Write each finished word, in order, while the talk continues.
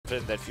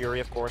confident that Fury,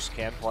 of course,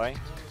 can play.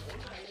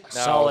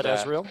 Now Solid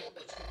Ezreal.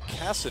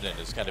 Kassadin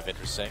is kind of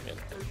interesting, and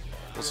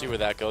we'll see where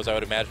that goes. I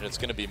would imagine it's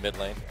going to be mid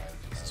lane,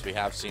 since we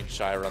have seen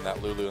Shy run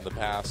that Lulu in the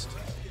past.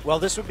 Well,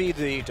 this would be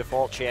the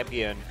default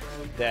champion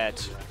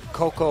that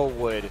Coco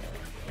would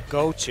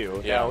go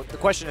to. Yeah. Now, the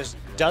question is,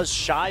 does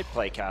Shy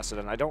play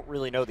Kassadin? I don't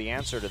really know the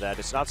answer to that.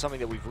 It's not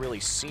something that we've really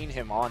seen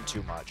him on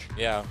too much.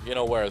 Yeah, you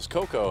know, whereas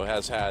Coco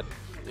has had,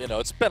 you know,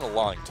 it's been a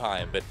long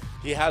time, but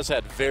he has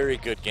had very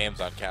good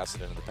games on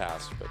Kassadin in the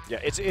past. But yeah,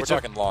 we're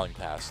talking long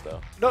past,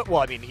 though. No,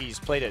 well, I mean, he's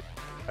played it.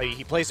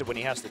 He plays it when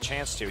he has the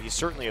chance to. He's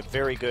certainly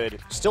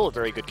still a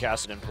very good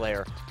Kassadin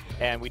player,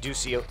 and we do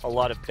see a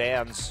lot of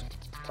bans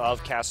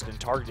of Kassadin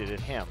targeted at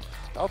him.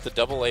 Now with the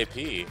double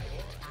AP,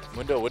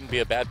 Mundo wouldn't be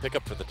a bad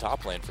pickup for the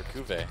top lane for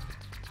Kuve.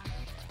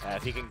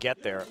 If he can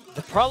get there.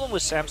 The problem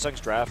with Samsung's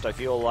draft, I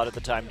feel a lot of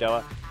the time,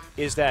 Doa,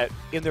 is that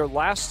in their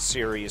last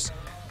series,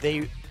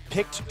 they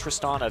picked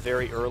Tristana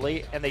very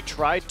early, and they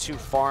tried to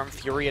farm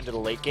Fury into the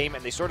late game,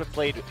 and they sort of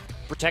played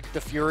protect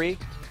the Fury,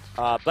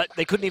 but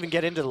they couldn't even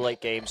get into the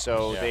late game,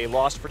 so they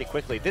lost pretty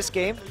quickly. This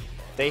game,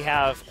 they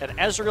have an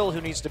Ezreal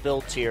who needs to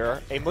build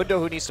tier, a Mundo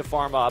who needs to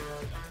farm up,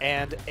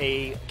 and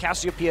a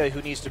Cassiopeia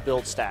who needs to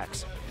build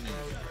stacks.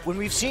 When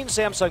we've seen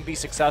Samsung be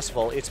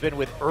successful, it's been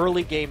with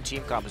early game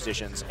team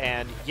compositions,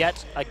 and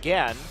yet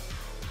again,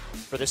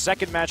 for the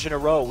second match in a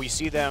row, we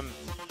see them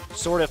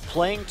sort of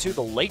playing to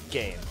the late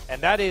game,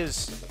 and that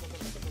is,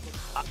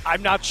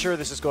 I'm not sure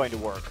this is going to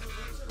work.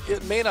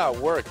 It may not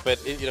work,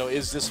 but you know,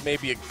 is this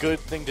maybe a good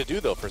thing to do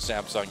though for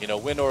Samsung? You know,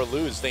 win or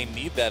lose, they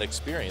need that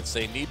experience.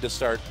 They need to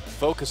start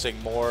focusing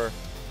more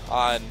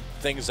on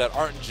things that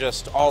aren't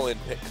just all-in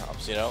pick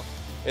comps. You know,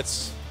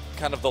 it's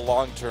kind of the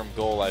long-term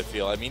goal, I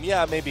feel. I mean,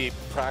 yeah, maybe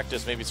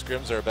practice, maybe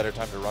scrims are a better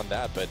time to run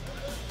that, but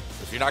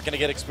if you're not going to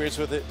get experience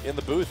with it in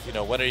the booth, you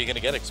know, when are you going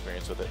to get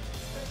experience with it?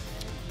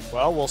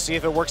 Well, we'll see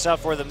if it works out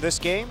for them this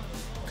game.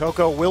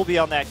 Coco will be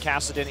on that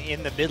Kassadin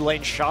in the mid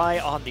lane, Shy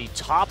on the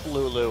top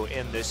Lulu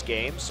in this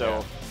game,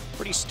 so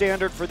pretty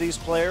standard for these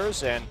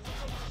players, and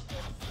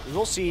we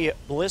will see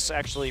Bliss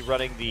actually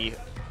running the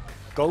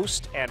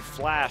Ghost and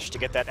Flash to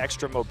get that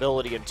extra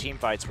mobility in team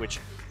fights, which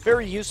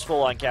very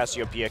useful on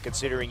Cassiopeia,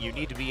 considering you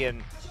need to be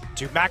in,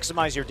 to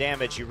maximize your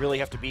damage, you really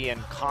have to be in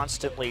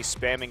constantly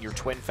spamming your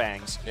Twin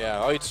Fangs.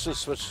 Yeah, oh, it's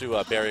just switched to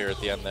a barrier at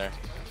the end there.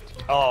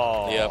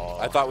 Oh. Yep,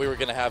 I thought we were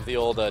going to have the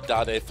old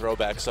Dade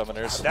throwback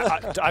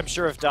summoners. I'm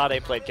sure if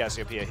Dade played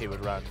Cassiopeia, he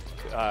would run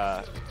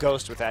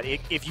Ghost with that.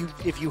 If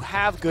you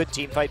have good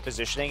team fight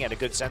positioning and a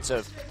good sense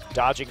of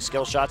dodging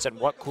skill shots and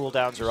what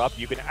cooldowns are up,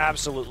 you can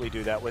absolutely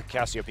do that with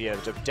Cassiopeia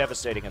to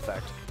devastating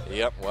effect.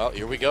 Yep, well,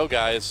 here we go,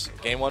 guys.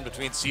 Game one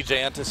between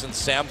CJ Entus and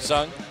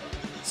Samsung.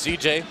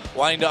 CJ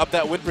wanting to up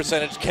that win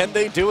percentage. Can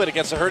they do it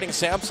against a hurting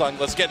Samsung?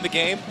 Let's get in the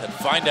game and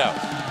find out.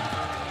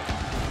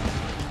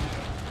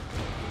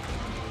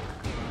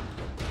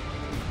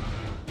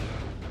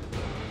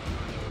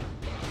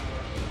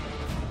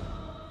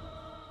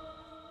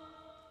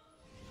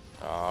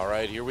 All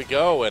right, here we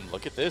go, and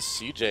look at this.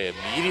 CJ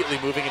immediately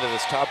moving into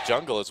this top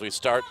jungle as we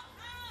start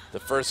the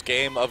first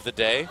game of the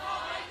day.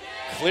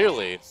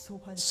 Clearly,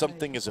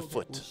 something is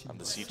afoot on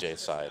the CJ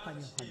side.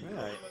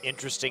 Yeah,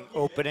 interesting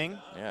opening.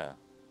 Yeah.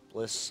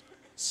 Bliss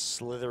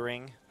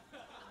slithering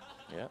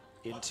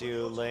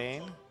into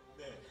lane.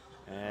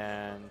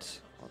 And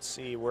let's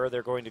see where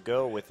they're going to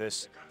go with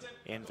this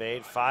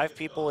invade. 5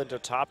 people into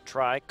top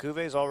try.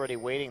 Kuve's already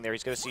waiting there.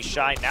 He's going to see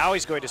Shy. Now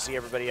he's going to see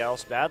everybody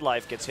else. Bad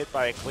Life gets hit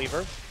by a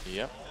cleaver.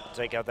 Yep.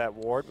 Take out that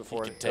ward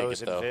before it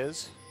goes in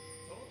Fizz.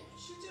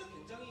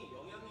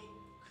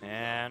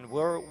 And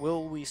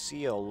will we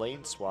see a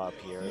lane swap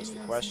here is the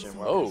question.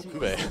 Oh,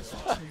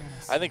 Kuve.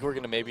 I think we're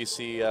going to maybe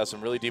see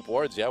some really deep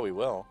wards. Yeah, we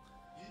will.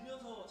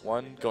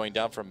 One going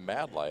down from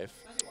Mad Life.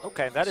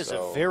 Okay, that is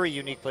a very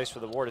unique place for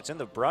the ward. It's in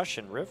the brush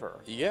and river.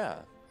 Yeah.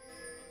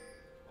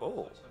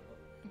 Oh.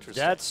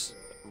 Interesting. That's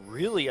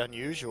really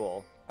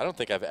unusual. I don't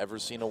think I've ever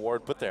seen a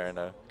ward put there in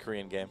a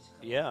Korean game.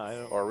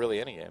 Yeah. Or really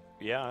any game.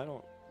 Yeah, I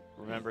don't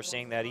remember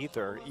seeing that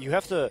either. You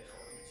have to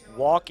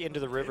walk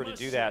into the river to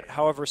do that.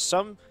 However,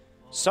 some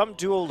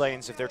dual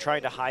lanes, if they're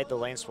trying to hide the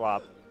lane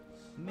swap,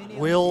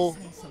 will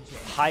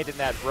hide in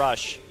that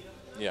brush.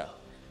 Yeah.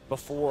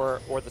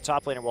 Before, or the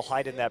top laner will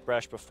hide in that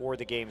brush before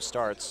the game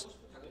starts.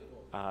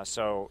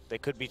 So they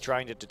could be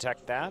trying to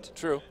detect that.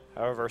 True.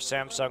 However,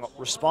 Samsung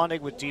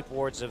responding with deep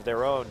wards of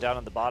their own down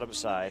on the bottom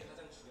side.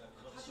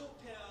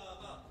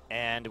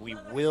 And we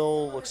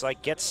will, looks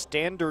like, get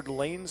standard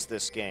lanes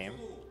this game.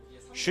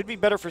 Should be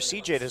better for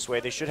CJ this way.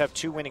 They should have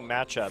 2 winning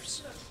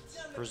matchups,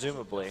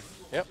 presumably.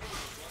 Yep.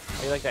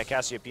 I like that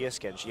Cassiopeia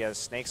skin. She has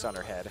snakes on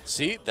her head.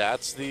 See,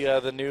 that's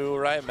the new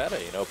Riot meta.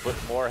 You know, put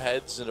more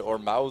heads or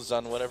mouths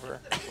on whatever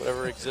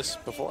exists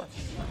before.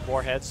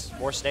 More heads,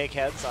 more snake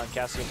heads on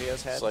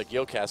Cassiopeia's head. It's like,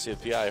 yo,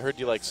 Cassiopeia, I heard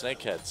you like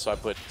snake heads, so I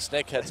put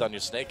snake heads on your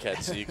snake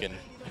head so you can,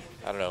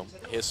 I don't know,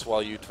 hiss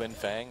while you twin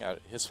fang.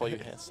 Hiss while you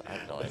hiss. I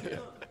have no idea.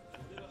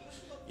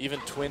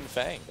 Even twin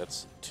fang,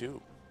 that's 2.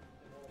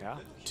 Yeah.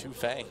 2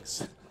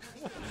 fangs.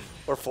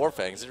 Or 4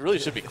 fangs. It really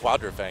should be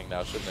quadra fang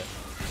now, shouldn't it?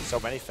 So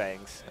many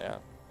fangs. Yeah.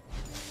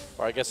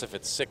 Or I guess if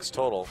it's 6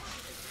 total,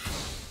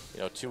 you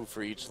know, 2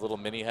 for each little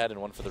mini head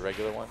and 1 for the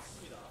regular one.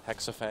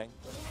 Hexafang.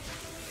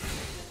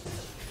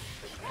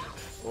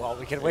 Well,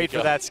 we can wait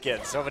for that skin.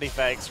 So many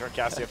fangs for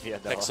Cassiopeia.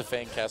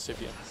 Hexafang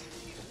Cassiopeia.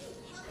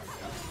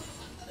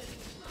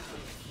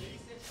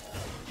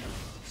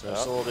 So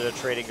there's a little bit of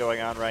trading going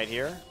on right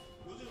here.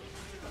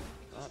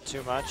 Not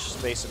too much.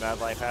 Space and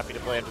Mad Life happy to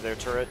play into their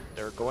turret.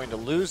 They're going to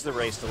lose the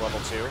race to level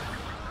 2.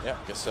 Yeah,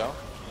 I guess so.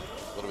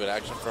 A little bit of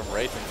action from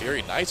Wraith and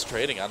Fury. Nice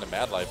trading on the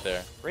Mad Life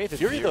there. Wraith and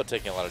Fury, though,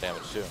 taking a lot of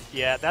damage, too.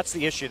 Yeah, that's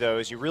the issue, though,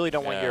 is you really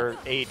don't want your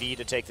AD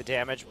to take the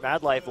damage.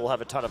 Mad Life will have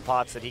a ton of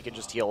pots that he can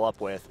just heal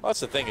up with. Well, that's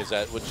the thing, is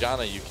that with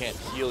Janna, you can't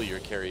heal your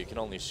carry. You can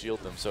only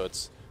shield them, so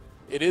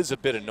it is a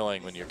bit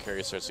annoying when your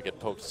carry starts to get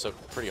poked so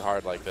pretty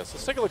hard like this.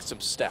 Let's take a look at some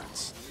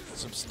stats,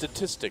 some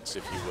statistics,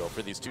 if you will,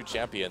 for these 2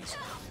 champions.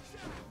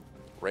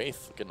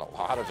 Wraith getting a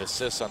lot of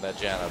assists on that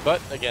Janna,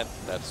 but again,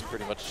 that's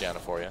pretty much Janna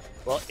for you.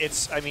 Well,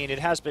 I mean, it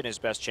has been his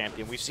best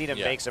champion. We've seen him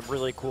make some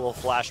really cool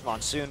Flash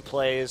Monsoon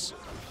plays,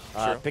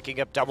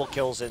 picking up double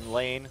kills in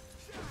lane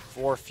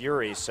for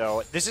Fury.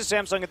 So this is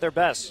Samsung at their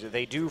best.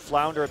 They do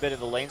flounder a bit in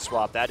the lane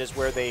swap. That is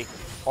where they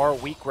are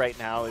weak right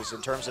now, is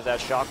in terms of that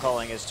shot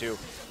calling as to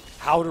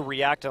how to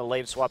react in a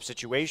lane swap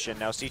situation.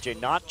 Now, CJ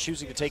not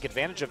choosing to take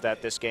advantage of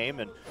that this game,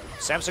 and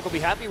Samsung will be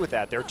happy with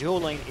that. Their dual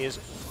lane is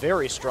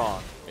very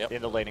strong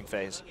in the laning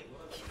phase.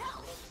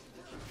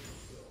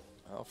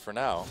 Well, for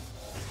now,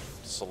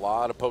 just a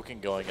lot of poking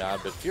going on,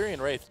 but Fury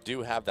and Wraith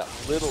do have that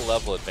little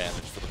level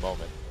advantage for the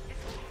moment.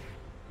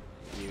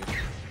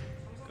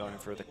 Going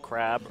for the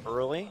crab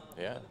early.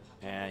 Yeah.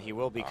 And he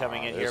will be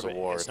coming in here, but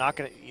it's not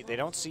going to. They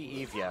don't see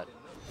Eve yet.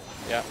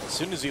 Yeah, as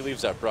soon as he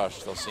leaves that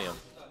brush, they'll see him.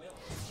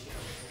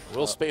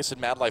 Will Space and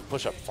Mad Life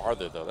push up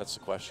farther, though? That's the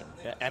question.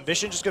 Yeah,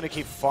 Ambition just going to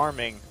keep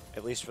farming,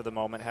 at least for the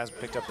moment. Has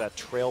picked up that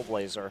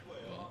Trailblazer.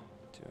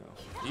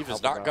 Eve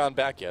has not gone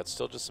back yet.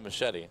 Still just a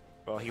machete.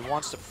 Well, he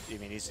wants to. I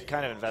mean, he's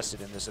kind of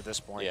invested in this at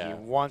this point. Yeah. He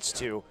wants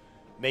to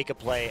make a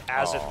play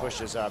as it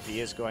pushes up.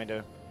 He is going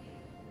to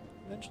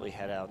eventually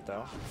head out,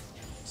 though.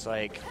 It's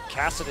like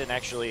Kassadin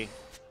actually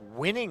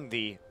winning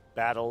the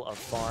battle of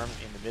farm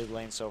in the mid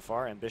lane so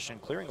far. Ambition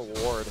clearing a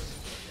ward.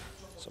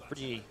 So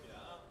pretty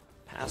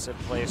passive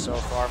play so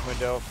far.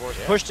 Mundo, of course,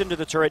 pushed into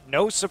the turret.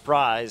 No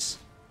surprise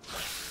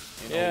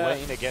in the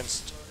lane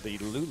against the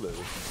Lulu.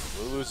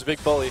 Lulu's a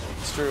big bully.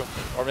 It's true.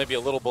 Or maybe a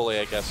little bully,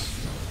 I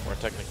guess. More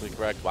technically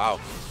correct. Wow.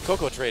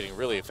 Coco trading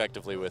really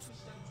effectively with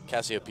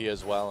Cassiopeia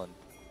as well. And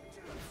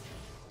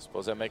I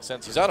suppose that makes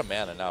sense. He's out of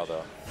mana now,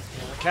 though.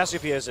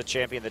 Cassiopeia is a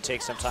champion that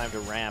takes some time to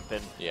ramp.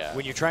 And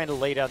when you're trying to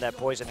lay down that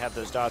poison, have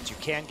those dots, you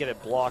can get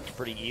it blocked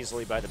pretty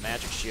easily by the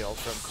magic shield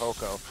from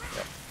Coco.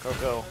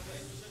 Coco.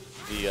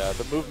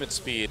 The movement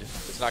speed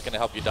is not going to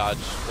help you dodge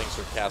things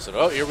from Cassadin.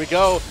 Oh, here we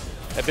go.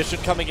 Ambition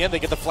coming in. They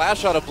get the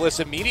flash out of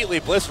Bliss immediately.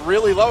 Bliss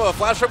really low. A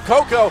flash from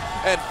Coco.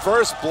 And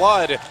first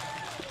blood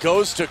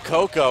goes to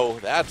Coco.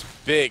 That's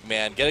big,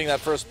 man. Getting that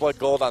first blood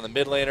gold on the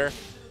mid laner.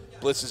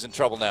 Bliss is in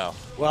trouble now.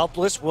 Well,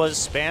 Bliss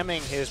was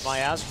spamming his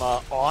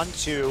miasma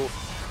onto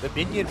the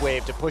minion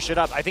wave to push it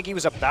up. I think he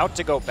was about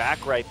to go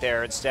back right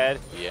there. Instead,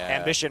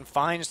 Ambition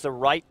finds the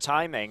right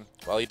timing.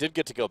 Well, he did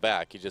get to go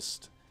back. He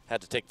just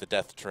had to take the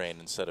death train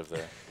instead of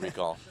the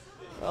recall.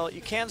 Well,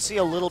 you can see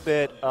a little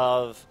bit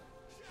of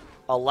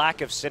a lack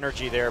of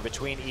synergy there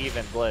between Eve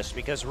and Bliss,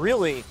 because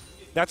really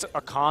that's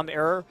a comm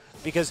error,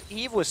 because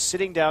Eve was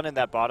sitting down in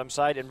that bottom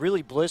side, and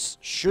really Bliss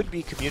should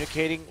be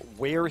communicating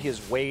where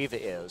his wave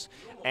is.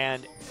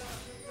 And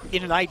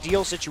in an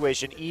ideal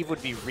situation, Eve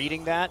would be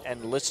reading that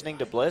and listening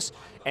to Bliss,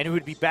 and he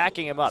would be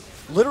backing him up.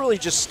 Literally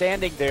just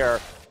standing there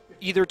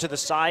either to the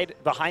side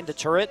behind the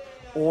turret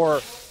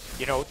or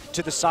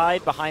to the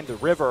side behind the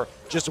river,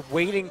 just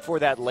waiting for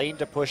that lane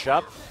to push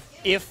up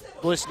if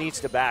Bliss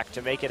needs to back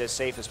to make it as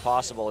safe as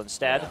possible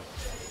instead.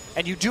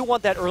 And you do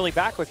want that early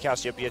back with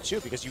Cassiopeia too,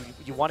 because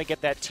you want to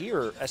get that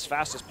tier as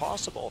fast as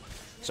possible.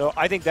 So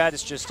I think that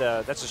is just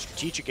that's a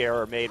strategic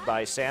error made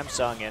by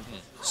Samsung, and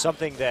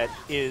something that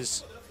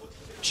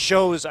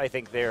shows, I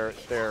think,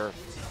 their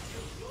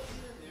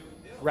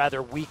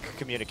rather weak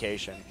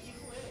communication.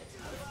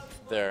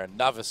 Their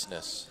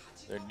noviceness,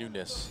 their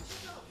newness.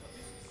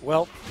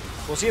 Well,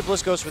 we'll see if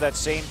Bliss goes for that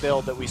same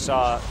build that we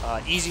saw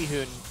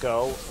EasyHoon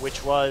go,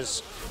 which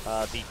was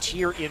the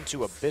tier into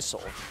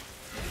Abyssal.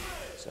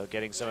 So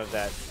getting some of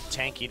that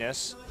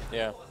tankiness.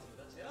 Yeah.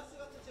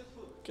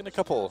 Getting a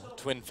couple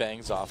Twin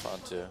Fangs off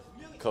onto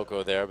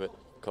Coco there, but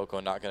Coco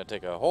not going to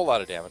take a whole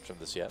lot of damage from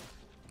this yet.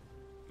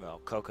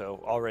 Well, Coco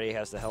already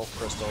has the health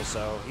crystal,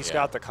 so he's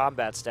got the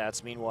combat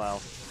stats.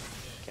 Meanwhile,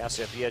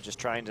 Cassiopeia just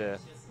trying to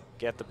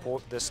get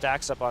the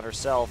stacks up on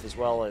herself, as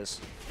well as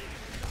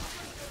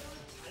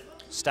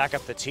stack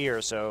up the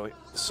tier, so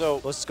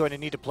Bliss is going to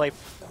need to play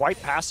quite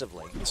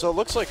passively. So it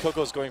looks like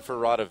Coco's going for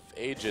Rod of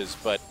Ages,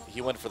 but he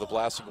went for the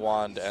Blasting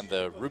Wand and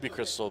the Ruby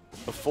Crystal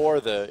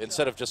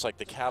instead of just like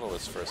the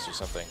Catalyst first or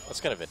something.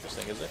 That's kind of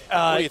interesting, isn't it?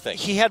 What do you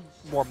think? He had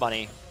more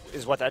money,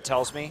 is what that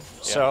tells me. Yeah.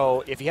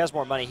 So if he has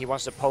more money, he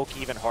wants to poke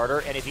even harder,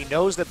 and if he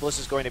knows that Bliss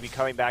is going to be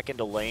coming back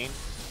into lane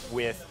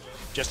with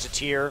just a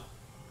tier,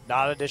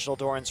 Not additional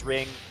Doran's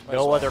Ring,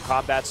 no other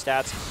combat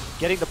stats.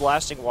 Getting the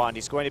Blasting Wand,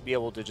 he's going to be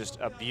able to just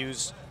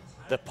abuse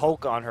the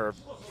poke on her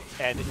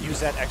and use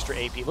that extra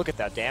AP. Look at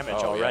that damage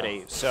already.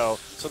 Yeah. So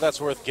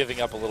that's worth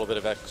giving up a little bit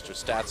of extra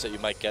stats that you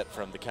might get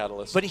from the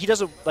Catalyst. But he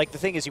doesn't, like, the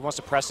thing is he wants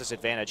to press this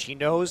advantage. He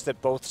knows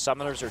that both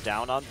summoners are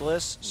down on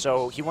Bliss,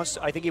 so he wants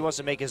to, I think he wants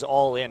to make his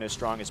all-in as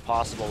strong as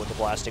possible with the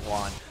Blasting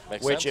Wand,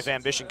 Makes which sense. if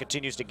Ambition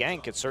continues to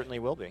gank, it certainly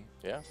will be.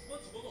 Yeah.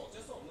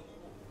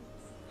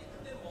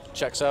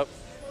 Checks up.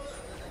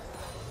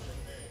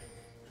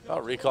 Oh,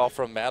 recall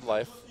from Mad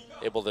Life.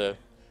 Able to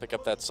pick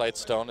up that Sight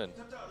Stone and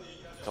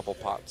a couple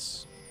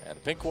pots. And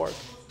a pink ward.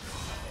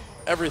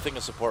 Everything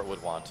a support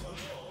would want.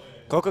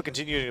 Coco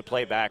continuing to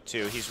play back,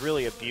 too. He's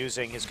really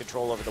abusing his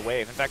control over the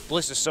wave. In fact,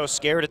 Bliss is so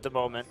scared at the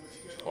moment.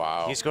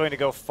 Wow. He's going to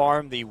go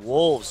farm the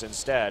wolves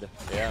instead.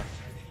 Yeah.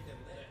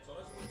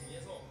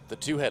 The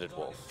two-headed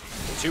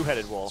wolf. The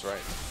two-headed wolf. That's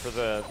right. For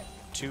the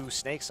 2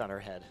 snakes on her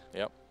head.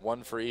 Yep.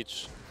 1 for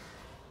each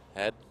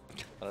head.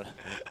 I don't know.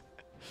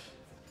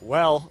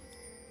 Well,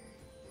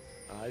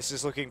 this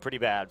is looking pretty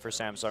bad for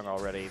Samsung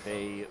already.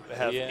 They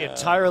have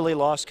entirely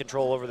lost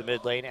control over the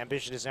mid lane.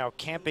 Ambition is now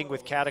camping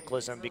with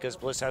Cataclysm because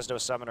Bliss has no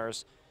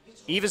summoners.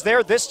 Eve is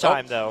there this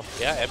time, though.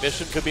 Yeah,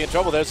 Ambition could be in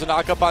trouble. There's a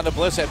knock-up onto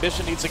Bliss.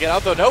 Ambition needs to get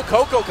out, though. No,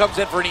 Coco comes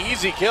in for an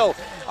easy kill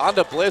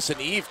onto Bliss,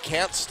 and Eve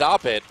can't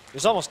stop it.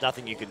 There's almost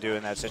nothing you can do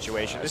in that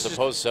situation. I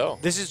suppose so.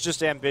 This is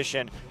just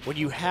Ambition. When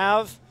you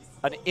have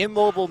an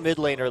immobile mid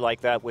laner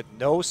like that with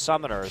no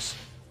summoners,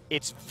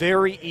 it's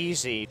very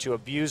easy to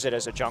abuse it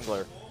as a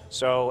jungler.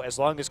 So as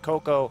long as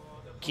Coco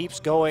keeps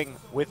going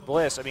with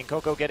Bliss, I mean,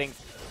 Coco getting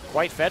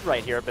quite fed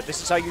right here, but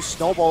this is how you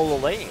snowball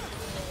the lane.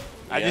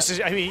 Yeah.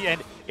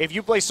 And if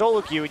you play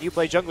solo queue and you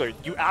play jungler,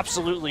 you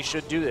absolutely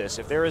should do this.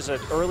 If there is an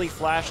early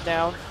flash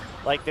down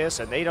like this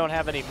and they don't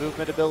have any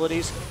movement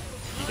abilities,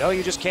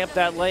 you just camp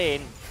that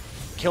lane,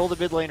 kill the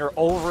mid laner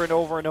over and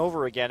over and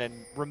over again,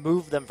 and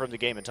remove them from the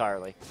game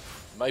entirely.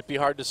 Might be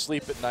hard to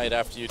sleep at night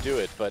after you do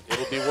it, but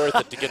it'll be worth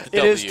it to get the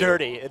It W. is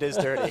dirty. It is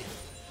dirty.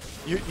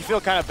 You feel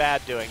kind of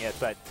bad doing it,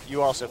 but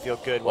you also feel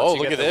good once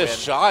you get the win. Look at this.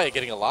 Shy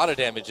getting a lot of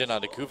damage in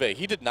onto Kuve.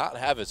 He did not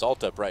have his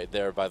ult up right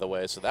there, by the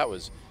way, so that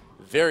was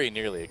very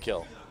nearly a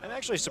kill. I'm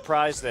actually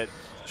surprised that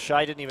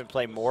Shy didn't even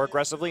play more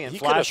aggressively and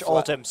flash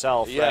ult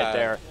himself right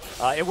there.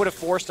 It would have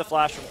forced a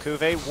flash from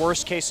Kuve.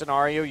 Worst case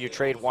scenario, you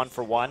trade 1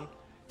 for 1.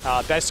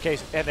 Best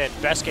case, and then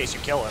best case, you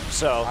kill him.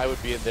 So I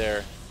would be in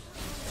there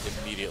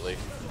immediately.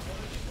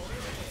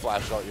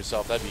 Flash ult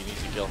yourself. That'd be an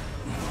easy kill.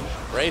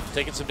 Wraith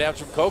taking some damage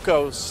from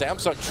Coco.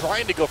 Samsung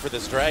trying to go for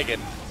this dragon.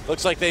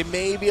 Looks like they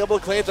may be able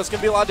to claim it. That's going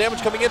to be a lot of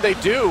damage coming in. They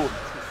do.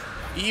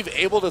 Eve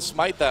able to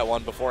smite that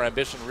one before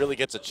Ambition really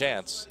gets a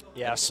chance.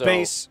 Yeah,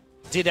 Space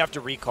did have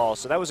to recall,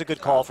 so that was a good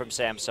call from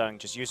Samsung,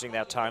 just using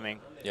that timing.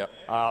 Yep.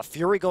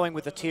 Fury going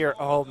with the tier.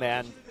 Oh,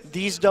 man.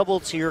 These double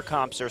tier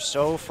comps are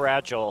so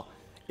fragile.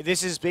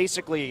 This is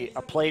basically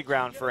a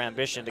playground for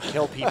Ambition to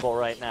kill people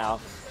right now.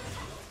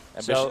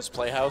 Ambition's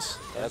Playhouse?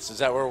 Is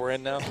that where we're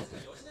in now?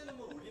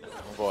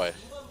 Oh, boy.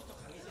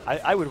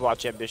 I would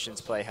watch Ambition's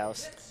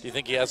Playhouse. Do you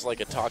think he has, like,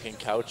 a talking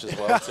couch as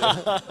well,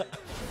 too?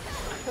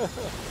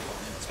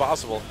 It's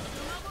possible.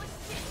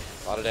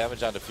 A lot of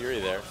damage onto Fury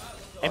there.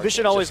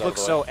 Ambition always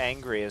looks so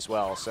angry as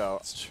well, so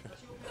That's true.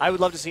 I would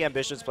love to see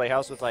Ambition's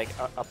Playhouse with, like,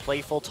 a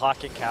playful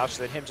talking couch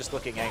than him just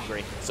looking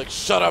angry. It's like,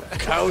 shut up,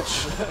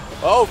 couch.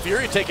 Oh,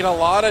 Fury taking a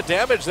lot of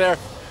damage there.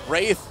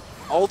 Wraith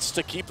ults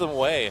to keep them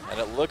away, and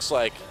it looks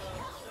like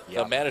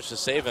they'll manage to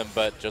save him,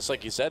 but just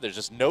like you said, there's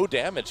just no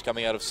damage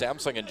coming out of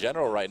Samsung in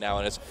general right now,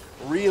 and it's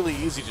really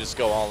easy to just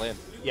go all in.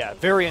 Yeah,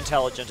 very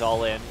intelligent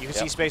all-in. You can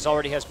see Space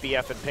already has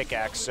BF and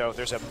Pickaxe, so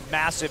there's a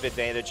massive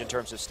advantage in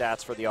terms of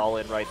stats for the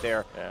all-in right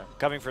there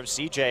coming from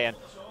CJ. And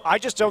I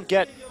just don't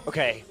get,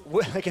 okay,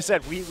 like I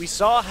said, we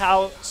saw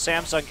how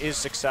Samsung is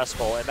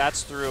successful, and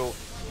that's through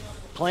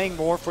playing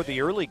more for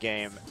the early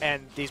game.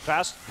 And these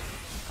past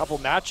couple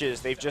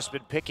matches, they've just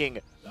been picking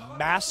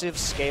massive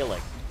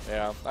scaling.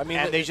 Yeah, I mean,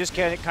 and they just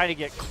kind of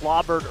get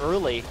clobbered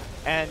early.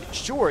 And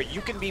sure, you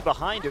can be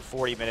behind at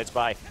 40 minutes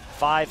by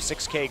 5,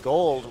 6K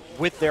gold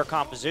with their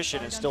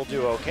composition and still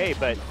do okay,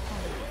 but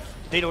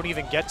they don't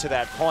even get to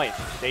that point.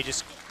 They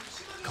just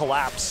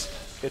collapse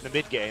in the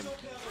mid game.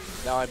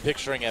 Now I'm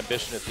picturing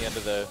Ambition at the end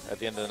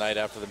of the night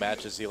after the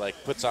match as he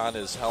like puts on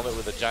his helmet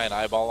with a giant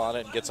eyeball on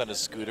it and gets on his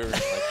scooter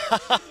and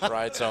like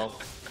rides home.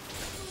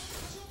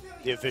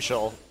 The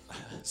official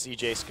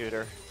CJ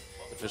scooter.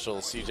 Official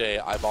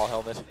CJ eyeball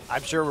helmet.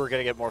 I'm sure we're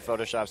going to get more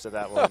photoshops of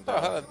that one.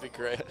 That'd be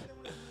great.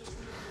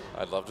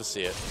 I'd love to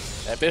see it.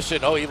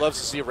 Ambition, oh, he loves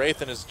to see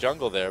Wraith in his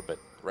jungle there, but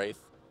Wraith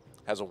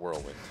has a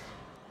whirlwind.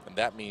 And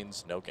that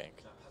means no gank.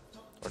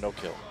 Or no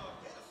kill.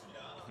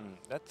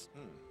 That's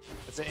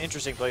an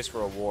interesting place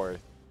for a ward,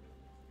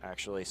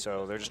 actually.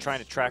 So they're just trying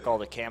to track all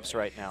the camps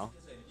right now.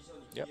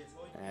 Yep.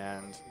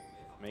 And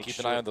keep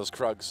an eye on those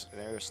Krugs.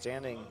 They're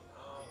standing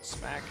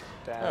smack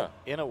dab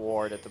in a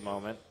ward at the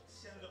moment.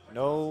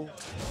 No.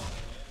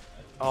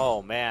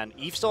 Oh, man.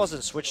 Eve still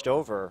hasn't switched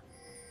over.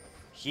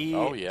 He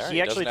actually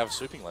doesn't have a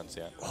sweeping lens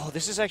yet. Oh,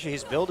 this is actually,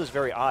 his build is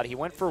very odd. He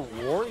went for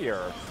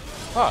Warrior.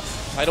 Huh.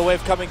 Tidal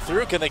wave coming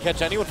through. Can they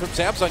catch anyone from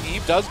Samsung?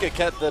 Eve does get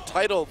the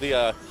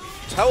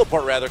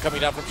teleport rather,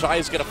 coming down from Shy.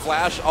 He's going to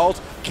flash,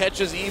 ult,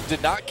 catches Eve,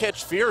 did not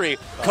catch Fury.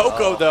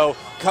 Coco, though,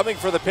 coming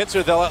for the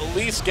pincer. They'll at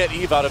least get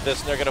Eve out of this,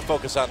 and they're going to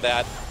focus on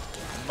that.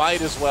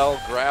 Might as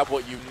well grab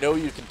what you know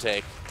you can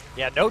take.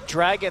 Yeah, no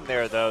dragon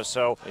there, though,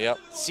 so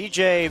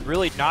CJ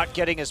really not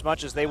getting as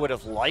much as they would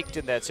have liked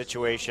in that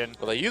situation.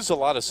 Well, they used a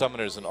lot of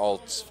summoners and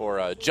ults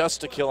for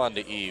just a kill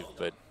onto Eve,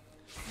 but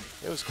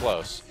it was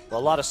close. Well,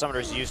 a lot of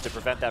summoners used to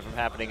prevent that from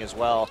happening as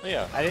well.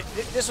 Yeah.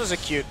 This was a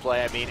cute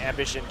play. I mean,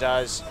 Ambition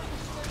does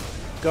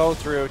go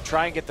through,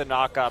 try and get the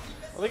knock-up.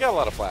 Well, they got a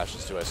lot of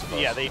flashes, too, I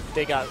suppose. Yeah,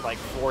 they got like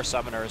 4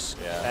 summoners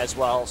as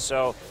well.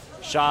 So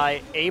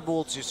Shy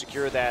able to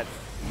secure that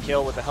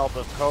kill with the help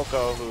of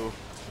Coco, who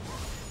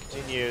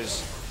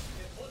continues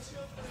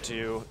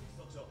to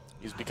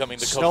He's becoming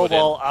the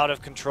snowball out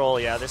of control.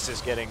 Yeah, this is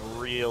getting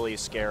really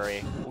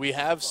scary. We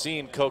have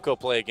seen Coco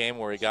play a game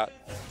where he got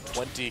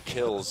 20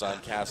 kills on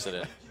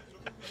Kassadin.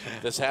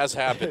 This has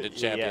happened in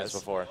Champions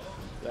before.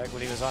 Back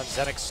when he was on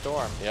Zenix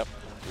Storm. Yep.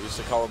 We used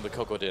to call him the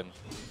Cocodin.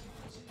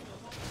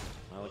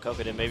 Well, the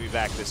Cocodin may be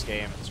back this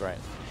game. That's right.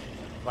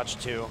 Much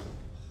to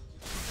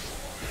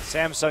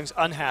Samsung's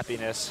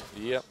unhappiness.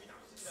 Yep.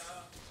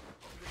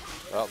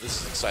 Well,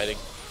 this is exciting.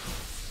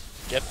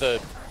 Get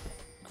the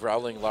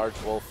growling large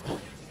wolf.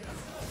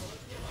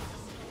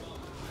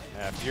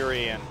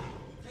 Fury and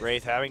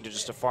Wraith having to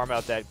just to farm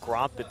out that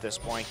Gromp at this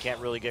point. Can't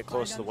really get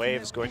close to the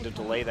wave. Is going to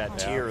delay that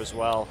tier as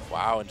well.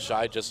 Wow, and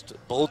Shy just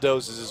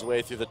bulldozes his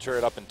way through the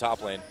turret up in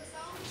top lane.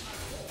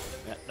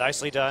 Yeah,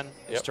 nicely done.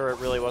 This turret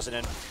really wasn't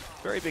in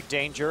very big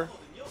danger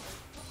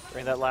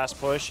during that last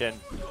push. And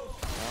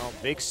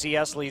big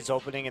CS leads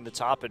opening in the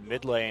top and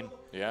mid lane.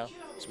 Yeah.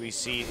 As we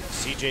see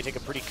CJ take a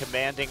pretty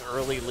commanding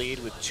early lead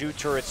with 2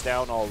 turrets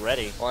down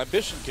already. Well,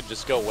 Ambition can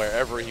just go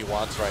wherever he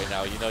wants right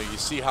now. You know, you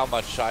see how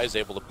much Shy is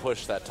able to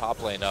push that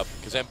top lane up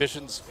because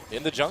Ambition's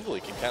in the jungle. He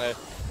can kind of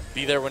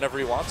be there whenever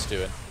he wants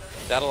to, and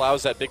that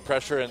allows that big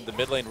pressure in the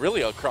mid lane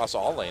really across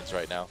all lanes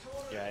right now.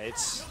 Yeah,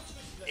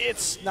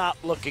 it's not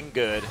looking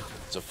good.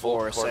 It's a full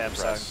Samsung.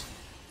 Press.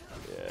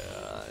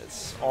 Yeah,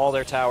 it's all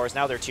their towers.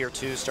 Now their tier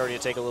 2 starting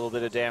to take a little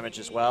bit of damage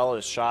as well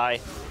as Shy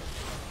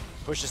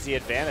pushes the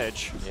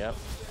advantage. Yep.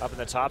 Up in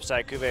the top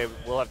side, Kuve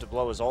will have to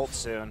blow his ult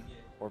soon,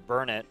 or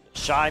burn it.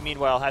 Shy,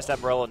 meanwhile, has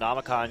that Morello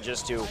Namicon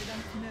just to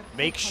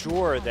make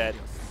sure that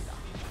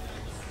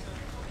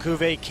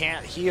Kuve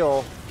can't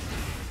heal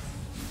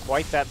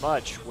quite that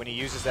much when he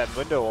uses that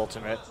Mundo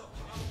ultimate,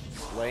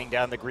 laying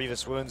down the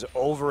grievous wounds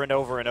over and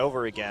over and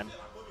over again.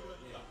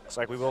 Looks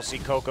like we will see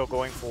Coco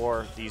going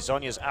for the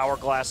Zhonya's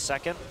Hourglass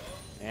second,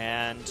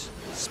 and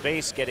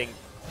Space getting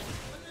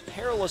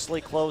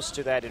perilously close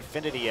to that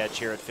infinity edge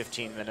here at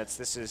 15 minutes.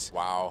 This is...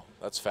 Wow,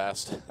 that's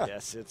fast.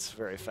 Yes, it's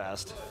very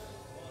fast.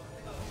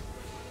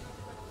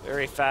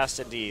 Very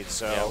fast indeed.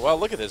 So yeah, well,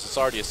 look at this. It's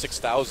already a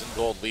 6,000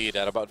 gold lead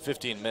at about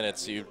 15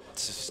 minutes.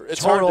 It's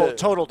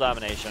total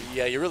domination.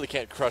 Yeah, you really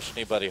can't crush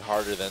anybody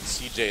harder than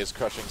CJ is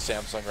crushing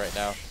Samsung right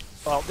now.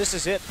 Well, this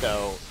is it,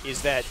 though,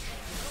 is that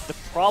the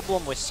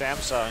problem with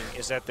Samsung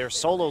is that their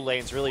solo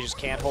lanes really just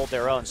can't hold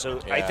their own. So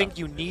I think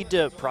you need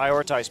to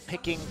prioritize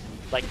picking,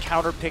 like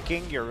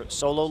counter-picking your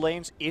solo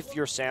lanes if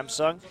you're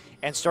Samsung,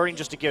 and starting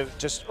just to give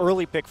just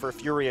early pick for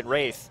Fury and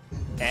Wraith,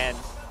 and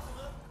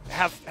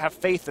have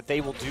faith that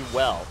they will do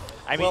well.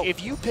 I mean,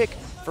 if you pick,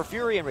 for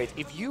Fury and Wraith,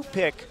 if you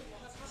pick,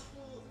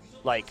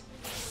 like,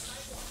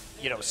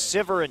 you know,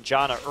 Sivir and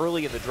Janna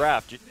early in the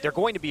draft, they're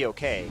going to be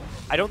okay.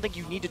 I don't think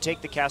you need to take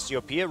the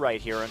Cassiopeia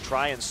right here and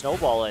try and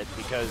snowball it,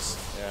 because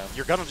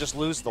you're going to just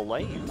lose the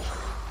lane.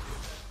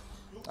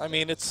 I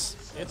mean, it's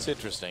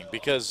interesting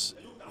because,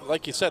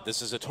 like you said,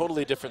 this is a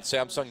totally different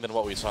Samsung than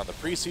what we saw in the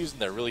preseason.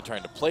 They're really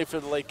trying to play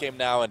for the late game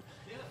now, and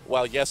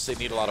while, yes, they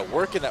need a lot of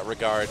work in that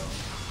regard,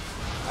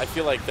 I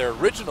feel like their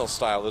original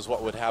style is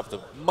what would have the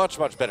much,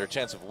 much better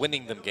chance of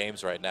winning them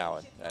games right now.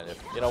 And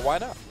if, you know, why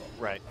not?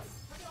 Right.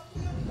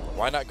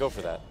 Why not go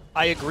for that?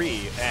 I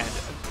agree. And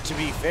to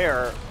be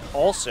fair,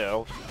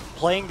 also,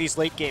 playing these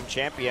late game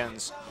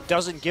champions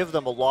doesn't give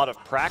them a lot of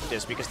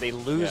practice because they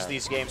lose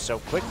these games so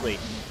quickly.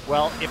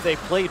 Well, if they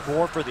played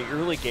more for the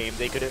early game,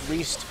 they could at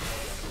least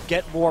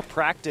get more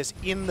practice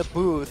in the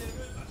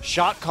booth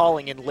shot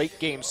calling in late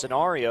game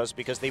scenarios,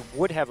 because they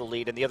would have a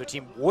lead and the other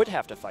team would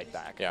have to fight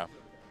back. Yeah.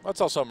 That's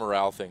also a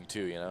morale thing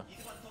too, you know.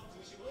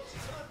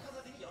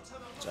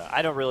 So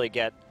I don't really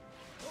get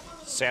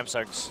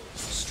Samsung's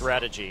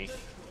strategy.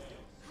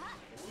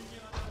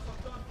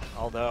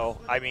 Although,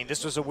 I mean,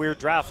 this was a weird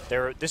draft.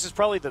 This is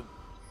probably the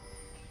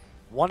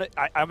one.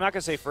 I'm not going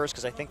to say first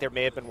because I think there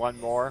may have been one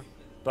more,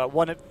 but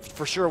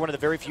for sure one of the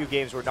very few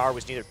games where NAR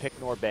was neither picked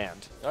nor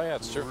banned. Oh yeah,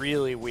 it's true.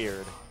 Really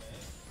weird.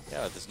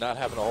 Yeah, it does not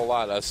happen a whole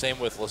lot. Same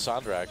with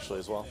Lissandra actually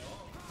as well.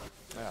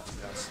 Yeah,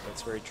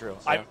 that's very true.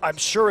 Yeah. I'm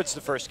sure it's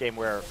the first game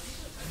where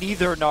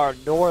neither NAR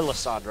nor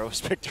Lissandra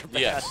was picked or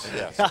banned.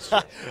 Yes.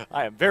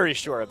 I am very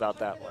sure about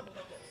that one.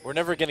 We're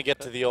never going to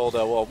get to the old,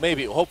 well,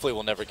 hopefully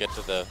we'll never get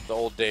to the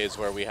old days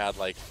where we had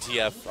like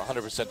TF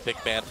 100%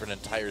 pick ban for an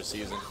entire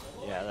season.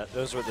 Yeah,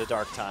 those were the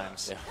dark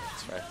times. Yeah,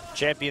 that's right.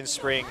 Champion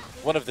Spring.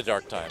 One of the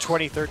dark times.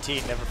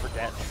 2013, never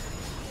forget.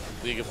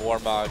 League of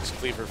Warmogs,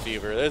 Cleaver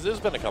Fever. There's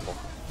been a couple.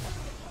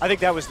 I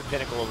think that was the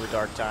pinnacle of the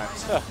dark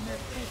times.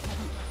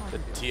 The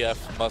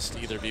TF must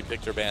either be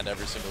picked or banned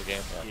every single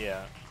game.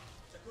 Yeah.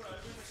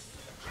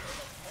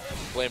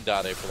 Blame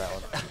Dade for that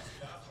one.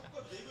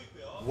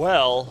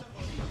 Well,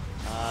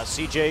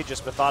 CJ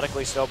just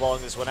methodically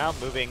snowballing this one out,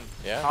 moving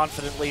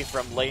confidently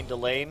from lane to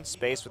lane,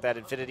 space with that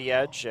Infinity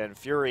Edge, and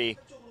Fury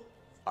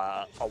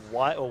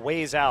a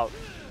ways out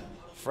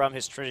from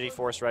his Trinity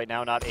Force right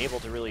now, not able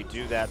to really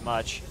do that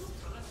much.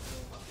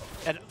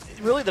 And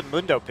really the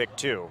Mundo pick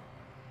too.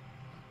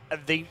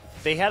 They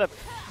had an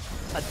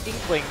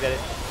inkling that it...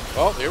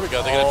 Oh, here we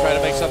go. They're going to try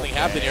to make something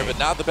happen here, but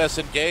not the best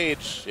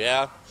engage.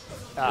 Yeah.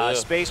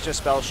 Space just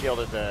spell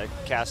shielded the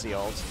Cassie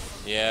ult.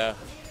 Yeah.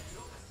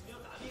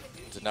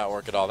 Did not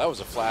work at all. That was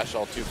a flash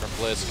ult too from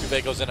Bliss.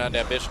 Cuvée goes in on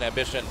Ambition.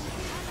 Ambition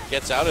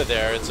gets out of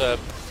there. It's a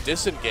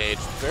disengage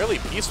fairly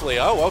peacefully.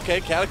 Oh,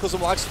 okay.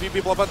 Cataclysm locks a few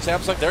people up on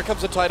Samsung. There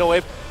comes a tidal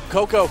wave.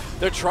 Coco,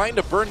 they're trying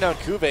to burn down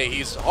Cuvée.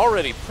 He's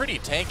already pretty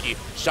tanky.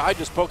 Shy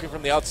just poking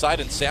from the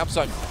outside, and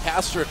Samsung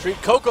has to retreat.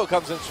 Coco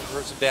comes in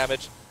for some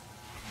damage.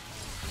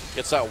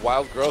 Gets that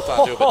wild growth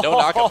onto it, but no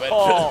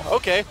knockup.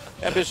 Okay,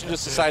 Ambition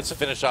just decides to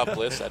finish off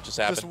Bliss. That just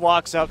happened. Just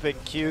walks up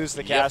and cues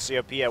the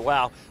Cassiopeia.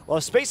 Wow. Well,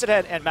 if Space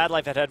and Mad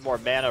Life had more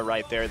mana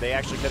right there, they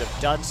actually could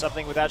have done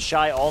something with that.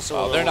 Shy also.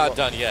 Oh, they're not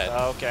done yet.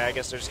 Okay, I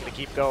guess they're just going to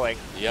keep going.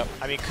 Yep.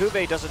 I mean,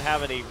 Cuvée doesn't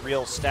have any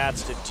real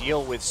stats to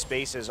deal with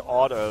Space's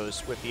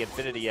autos with the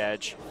Infinity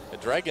Edge. The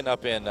Dragon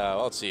up in,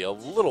 let's see, a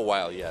little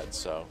while yet,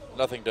 so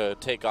nothing to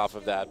take off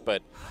of that,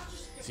 but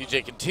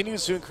CJ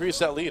continues to increase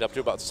that lead up to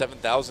about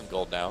 7,000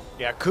 gold now.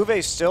 Yeah,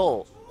 Cuvé's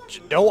still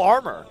no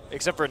armor,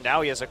 except for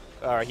now he has a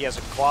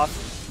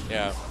cloth.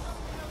 Yeah.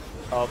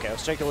 Okay,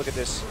 let's take a look at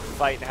this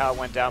fight and how it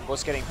went down.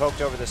 Bliss getting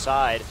poked over the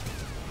side.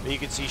 But you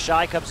can see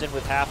Shy comes in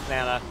with half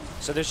mana,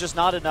 so there's just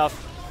not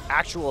enough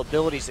actual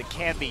abilities that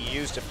can be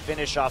used to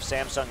finish off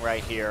Samsung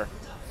right here.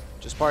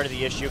 Just part of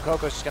the issue.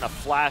 Coco's just going to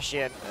flash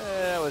in.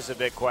 That was a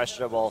bit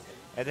questionable.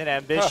 And then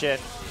Ambition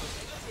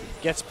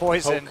gets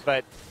poisoned,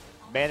 but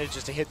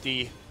manages to hit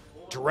the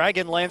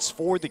Dragon Lance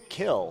for the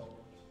kill.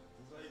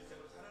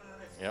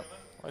 Yep.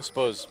 I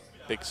suppose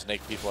big snake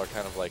people are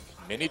kind of like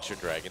miniature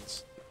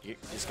dragons. You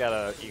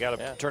gotta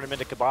turn them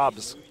into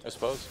kebabs. I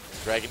suppose.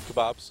 Dragon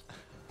kebabs.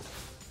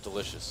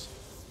 Delicious.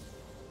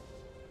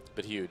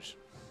 But huge.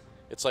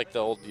 It's like the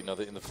old, in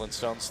the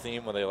Flintstones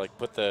theme when they like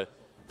put the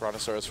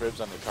Brontosaurus ribs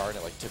on the car and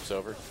it like tips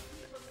over.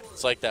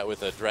 It's like that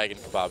with a dragon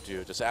kebab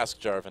too. Just ask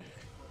Jarvan.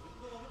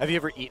 Have you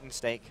ever eaten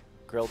snake?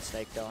 Grilled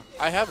snake, though?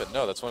 I haven't.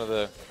 No, that's one of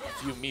the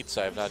few meats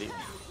I have not eaten.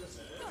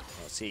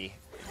 Let's see.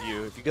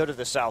 If you go to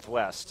the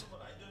Southwest,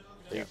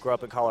 you grew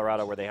up in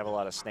Colorado where they have a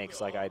lot of snakes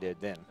like I did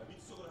then,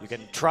 you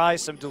can try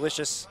some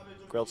delicious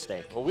grilled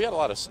steak. Well, we had a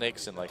lot of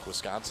snakes in like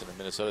Wisconsin and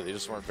Minnesota. They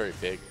just weren't very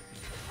big.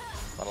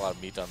 Not a lot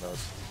of meat on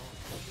those.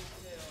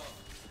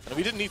 And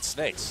we didn't eat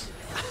snakes.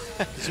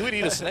 Because who would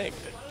eat a snake?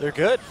 They're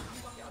good.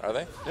 Are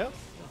they? Yeah.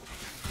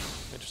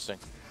 Interesting.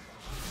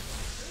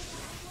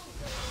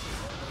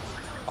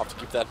 I'll have to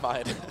keep that in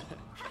mind.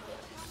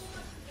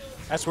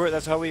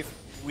 That's how we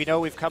know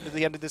we've come to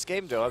the end of this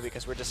game, Doa,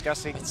 because we're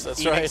discussing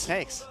eating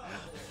snakes.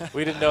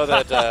 We didn't know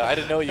that. I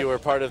didn't know you were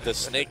part of the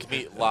snake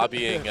meat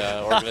lobbying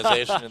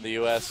organization in the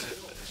U.S.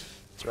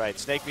 That's right.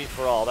 Snake meat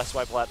for all. That's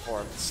my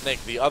platform.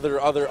 Snake, the other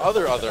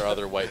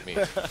white meat.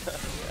 Yeah.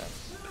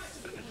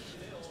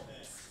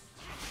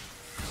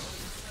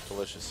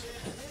 Delicious.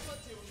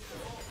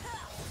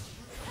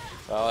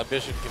 Well,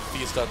 Ambition can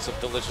feast on some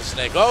delicious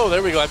snake. Oh,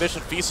 there we go.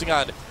 Ambition feasting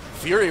on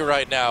Fury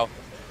right now.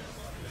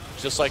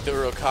 Just like the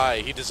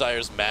Urukai, he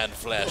desires man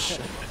flesh.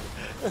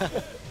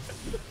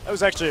 That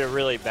was actually a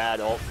really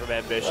bad ult from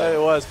Ambition. It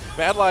was.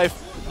 Mad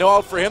Life, no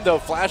ult for him though.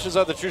 Flashes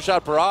on the True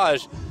Shot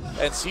Barrage,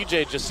 and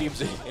CJ just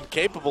seems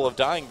incapable of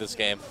dying this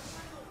game.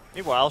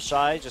 Meanwhile,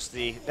 Shy, just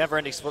the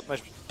never-ending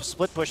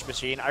split push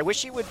machine. I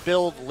wish he would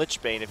build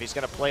Lichbane if he's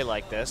going to play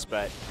like this,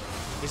 but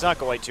he's not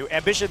going to.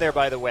 Ambition there,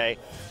 by the way.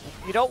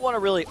 You don't want to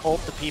really ult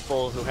the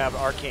people who have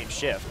Arcane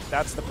Shift.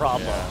 That's the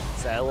problem. Yeah.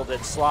 It's a little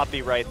bit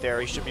sloppy right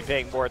there. He should be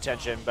paying more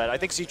attention, but I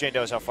think CJ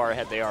knows how far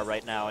ahead they are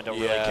right now and don't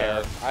really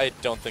care. I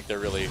don't think they're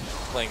really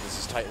playing this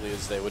as tightly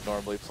as they would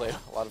normally play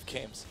a lot of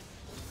games.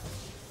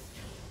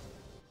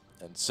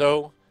 And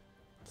so,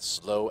 the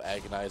slow,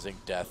 agonizing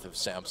death of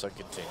Samsung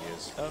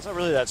continues. No, it's not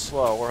really that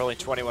slow. We're only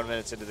 21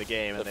 minutes into the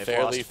game, and they've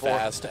fairly lost 4.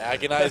 fast,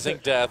 agonizing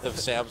death of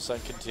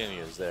Samsung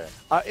continues there.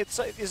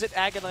 Is it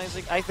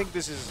agonizing? I think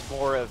this is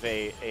more of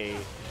a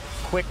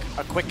quick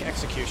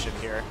execution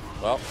here.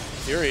 Well,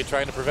 Fury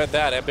trying to prevent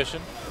that.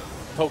 Ambition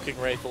poking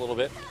Wraith a little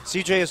bit.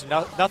 CJ is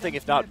nothing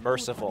if not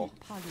merciful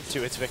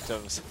to its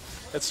victims.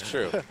 That's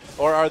true.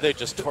 Or are they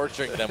just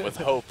torturing them with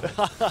hope?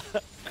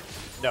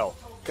 No,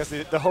 because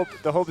the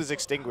hope is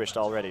extinguished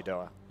already,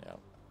 Doa. Yeah.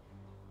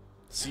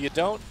 So you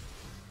don't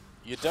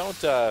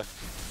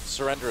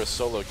surrender a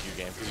solo queue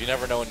game because you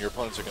never know when your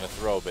opponents are going to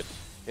throw. But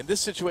in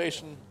this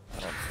situation,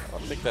 I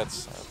don't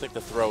think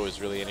the throw is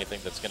really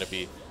anything that's going to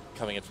be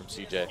coming in from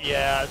CJ.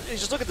 Yeah,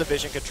 just look at the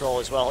vision control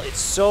as well. It's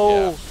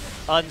so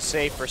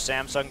unsafe for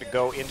Samsung to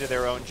go into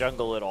their own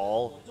jungle at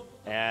all.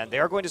 And they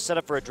are going to set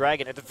up for a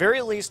dragon. At the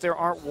very least, there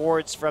aren't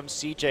wards from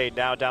CJ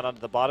now down onto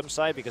the bottom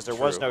side because there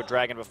was no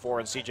dragon before,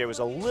 and CJ was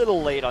a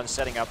little late on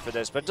setting up for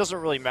this. But it doesn't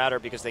really matter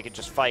because they can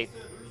just fight.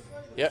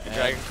 Yep,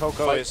 Dragon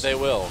Coco is. They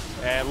will.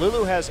 And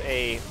Lulu has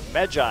a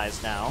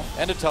Medjai's now.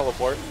 And a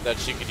teleport that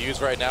she could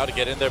use right now to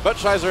get in there. But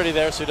Shy's already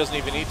there, so he doesn't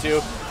even need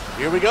to.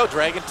 Here we go.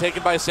 Dragon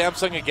taken by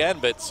Samsung again,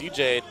 but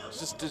CJ, it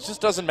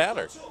just doesn't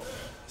matter.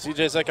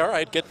 CJ's like, all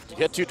right, get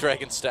 2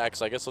 dragon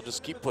stacks. I guess I'll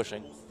just keep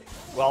pushing.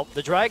 Well,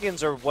 the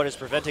dragons are what is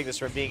preventing this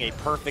from being a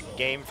perfect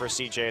game for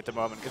CJ at the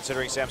moment,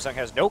 considering Samsung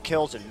has no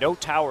kills and no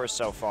towers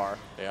so far.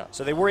 Yeah.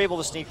 So they were able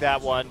to sneak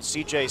that one.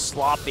 CJ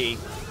sloppy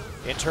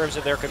in terms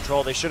of their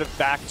control. They should have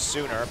backed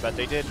sooner, but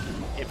they did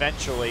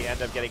eventually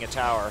end up getting a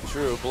tower.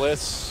 True.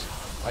 Bliss,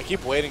 I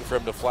keep waiting for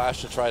him to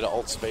flash to try to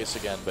ult space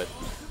again, but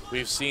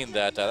we've seen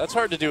that. That's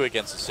hard to do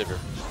against a Sivir.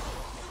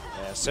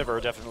 Yeah, Sivir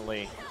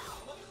definitely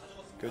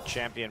good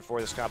champion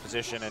for this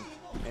composition,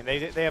 and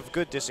they have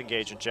good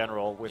disengage in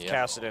general with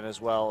Kassadin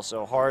as well,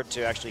 so hard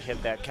to actually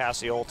hit that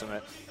Cassie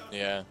ultimate.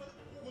 Yeah.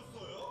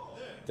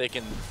 They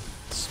can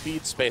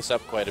speed space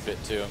up quite a bit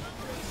too.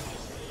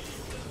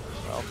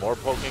 Well, more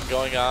poking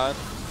going on.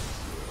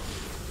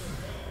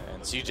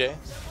 And CJ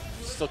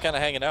still kind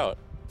of hanging out.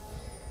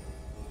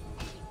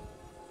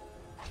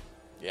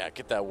 Yeah,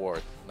 get that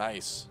ward.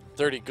 Nice.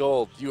 30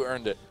 gold. You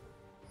earned it.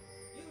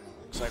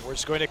 Looks like we're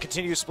just going to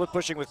continue split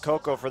pushing with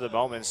Coco for the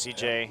moment.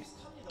 CJ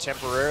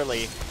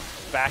temporarily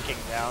backing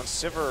down.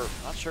 Sivir,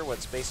 not sure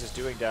what Space is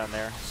doing down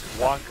there.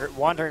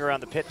 Wandering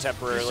around the pit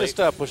temporarily. He's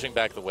just pushing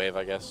back the wave,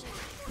 I guess.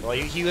 Well,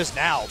 he was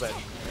now, but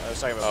I was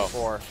talking about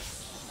before.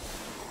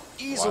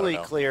 Easily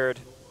cleared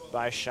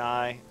by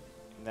Shy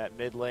in that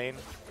mid lane.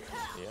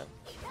 Yeah.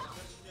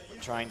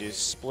 Trying to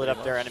split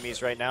up their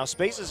enemies right now.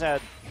 Space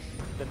has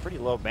been pretty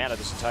low mana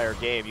this entire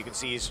game. You can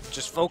see he's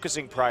just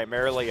focusing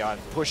primarily on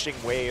pushing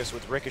waves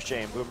with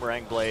Ricochet and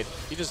Boomerang Blade.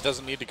 He just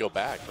doesn't need to go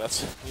back.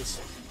 That's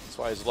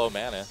why he's low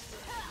mana.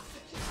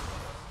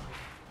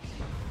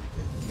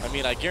 I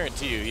mean, I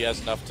guarantee you he has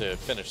enough to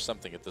finish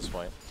something at this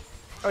point.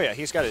 Oh yeah,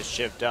 he's got his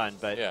Shiv done,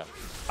 but yeah.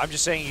 I'm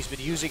just saying he's been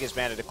using his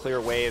mana to clear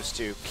waves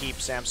to keep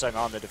Samsung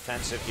on the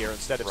defensive here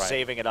instead of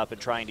saving it up and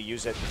trying to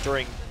use it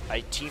during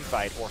a team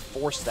fight or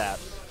force that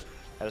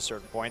at a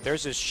certain point.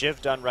 There's his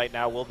Shiv done right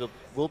now.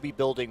 We'll be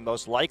building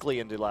most likely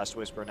into Last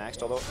Whisper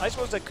next, although I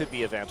suppose that could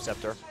be a Vamp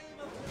Scepter.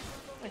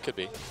 It could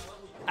be.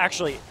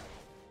 Actually,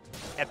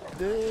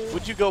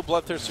 would you go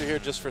Bloodthirster here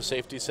just for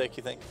safety's sake,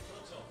 you think?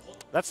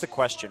 That's the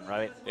question,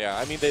 right? Yeah,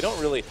 I mean, they don't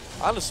really,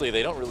 honestly,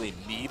 they don't really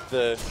need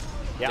the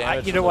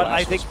damage. You know what?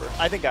 I think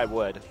I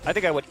would. I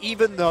think I would,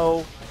 even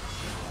though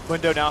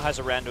Mundo now has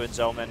a Randuin's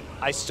Omen.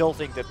 I still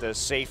think that the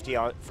safety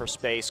for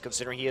Space,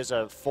 considering he has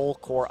a full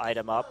core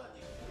item up,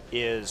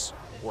 is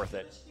worth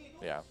it.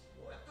 Yeah.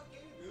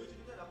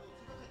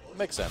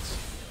 Makes sense.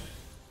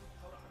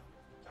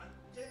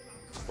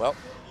 Well,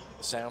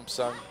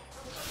 Samsung,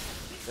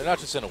 they're not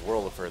just in a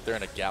world of hurt, they're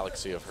in a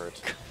galaxy of hurt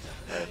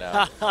right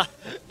now.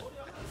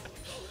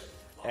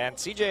 And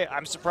CJ,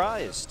 I'm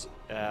surprised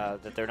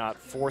that they're not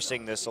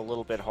forcing this a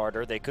little bit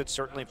harder. They could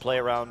certainly play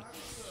around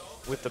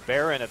with the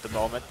Baron at the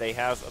moment. They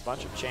have a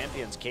bunch of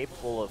champions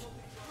capable of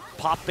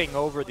popping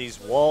over these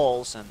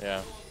walls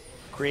and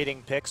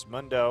creating picks.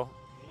 Mundo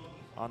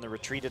on the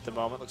retreat at the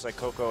moment. Looks like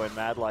Coco and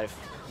Mad Life.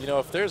 You know,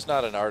 if there's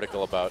not an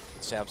article about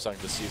Samsung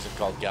this season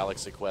called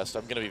Galaxy Quest,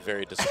 I'm going to be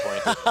very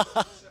disappointed.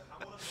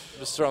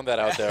 Just throwing that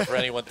out there for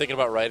anyone thinking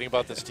about writing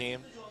about this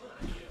team.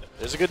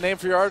 There's a good name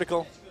for your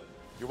article.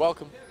 You're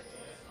welcome.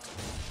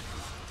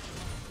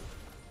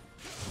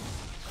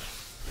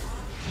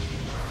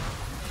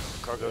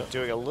 Cargo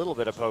doing a little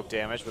bit of poke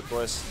damage, but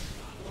Bliss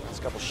has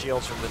a couple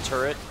shields from the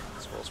turret,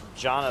 as well as from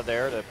Janna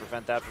there to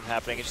prevent that from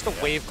happening. It's just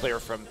a wave clear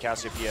from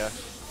Cassiopeia.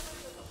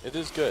 It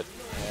is good.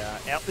 Yeah,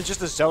 and it's just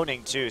the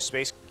zoning too.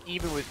 Space,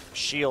 even with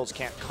shields,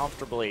 can't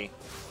comfortably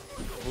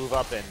move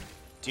up and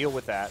deal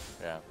with that.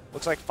 Yeah.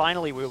 Looks like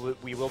finally we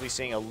will be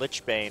seeing a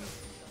Lich Bane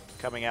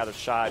coming out of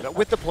Shy. But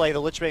with the play,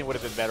 the Lich Bane would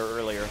have been better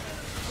earlier.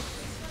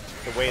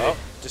 The way they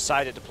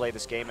decided to play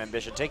this game,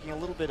 Ambition, taking a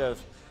little bit of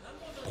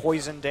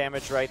poison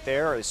damage right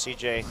there as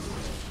CJ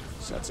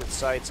sets its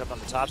sights up on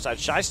the top side.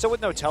 Shy still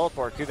with no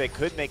teleport. They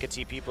could make a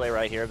TP play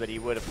right here, but he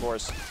would, of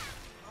course,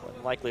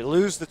 likely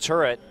lose the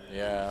turret.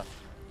 Yeah.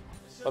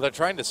 Well, they're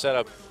trying to set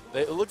up,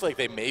 it looked like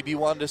they maybe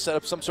wanted to set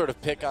up some sort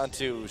of pick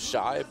onto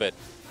Shy, but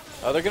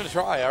they're going to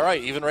try. All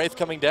right, even Wraith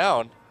coming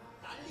down.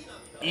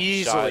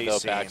 Easily Shy, though,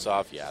 backs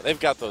off. Yeah, they've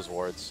got those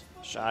wards.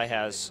 Shy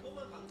has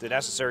the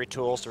necessary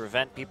tools to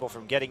prevent people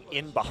from getting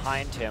in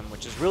behind him,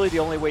 which is really the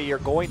only way you're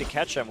going to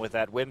catch him with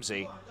that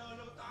Whimsy.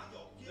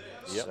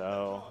 Yep.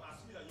 So,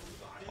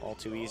 all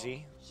too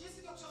easy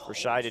for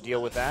Shy to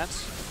deal with that.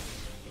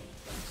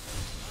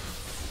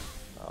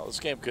 This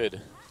game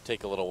could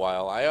take a little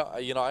while. I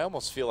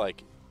almost feel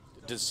like,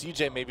 does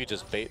CJ maybe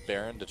just bait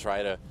Baron to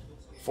try to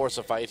force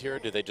a fight here? Or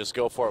do they just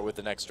go for it with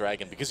the next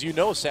dragon? Because you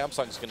know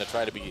Samsung's going to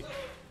try to be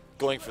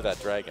going for that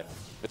dragon.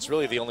 It's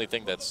really the only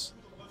thing that's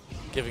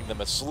giving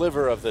them a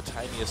sliver of the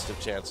tiniest of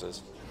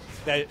chances.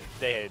 They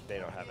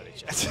don't have any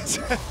chances.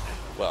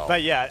 Well,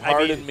 but yeah,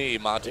 pardon me,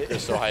 Monte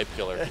Cristo hype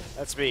killer.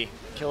 That's me.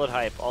 Kill it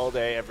hype all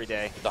day, every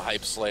day. The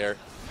hype slayer.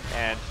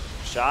 And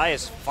Shy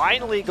is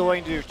finally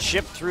going to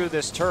chip through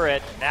this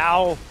turret.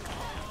 Now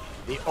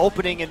the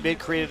opening in mid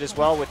created as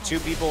well with 2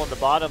 people in the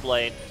bottom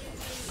lane.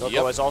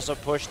 Coco has also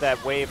pushed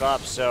that wave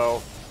up,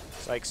 so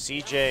it's like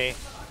CJ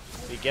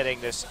be getting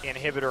this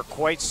inhibitor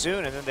quite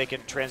soon, and then they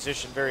can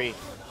transition very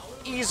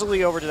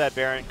easily over to that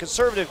Baron.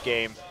 Conservative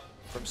game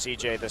from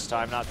CJ this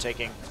time, not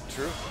taking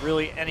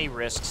really any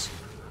risks.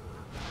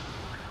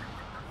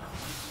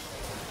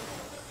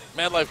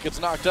 Madlife gets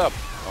knocked up.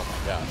 Oh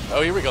my gosh.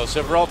 Oh, here we go.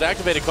 Silveralt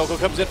activated. Coco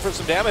comes in for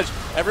some damage.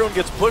 Everyone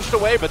gets pushed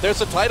away, but there's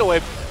a tidal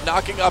wave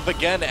knocking up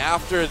again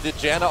after the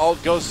Janna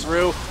ult goes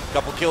through. A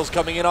couple kills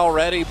coming in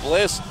already.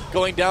 Bliss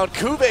going down.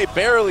 Kuve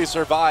barely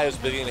survives,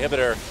 but the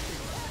inhibitor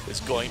is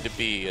going to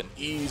be an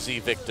easy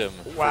victim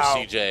for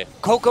CJ.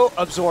 Coco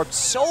absorbed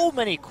so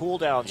many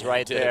cooldowns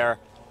right there.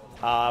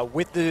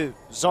 With the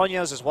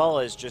Zhonya's as well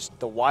as just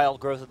the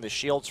wild growth and the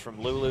shields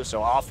from Lulu,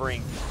 so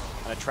offering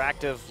an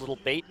attractive little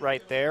bait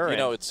right there. You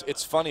know,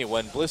 it's funny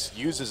when Bliss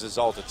uses his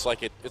ult. It's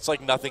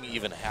like nothing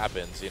even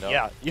happens. You know.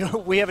 Yeah,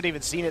 we haven't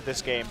even seen it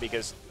this game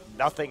because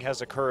nothing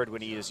has occurred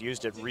when he has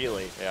used it.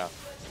 Really. Yeah.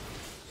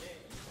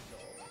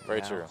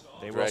 Very true.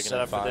 They will set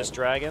up for this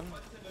dragon.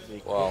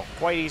 Well,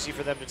 quite easy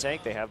for them to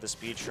take. They have the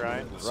speed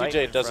shrine.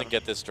 CJ doesn't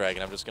get this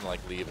dragon. I'm just gonna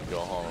leave and go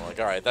home. I'm like,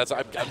 all right,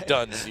 I'm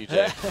done,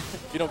 CJ.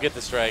 If you don't get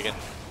this dragon,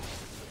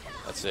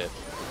 that's it.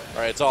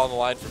 All right, it's all on the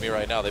line for me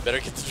right now. They better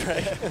get the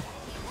dragon.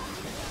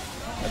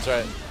 That's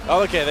right.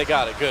 Oh, okay, they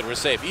got it. Good, we're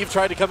safe. Eve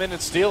tried to come in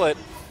and steal it,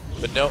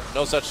 but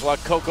no such luck.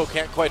 Coco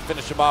can't quite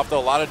finish him off, though.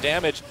 A lot of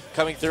damage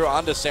coming through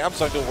onto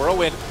Samsung. The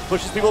Whirlwind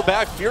pushes people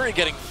back. Fury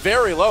getting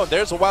very low. And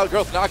there's a Wild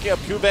Growth knocking up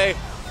Kuve.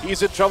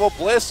 He's in trouble.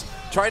 Bliss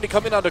trying to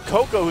come in onto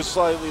Coco, who's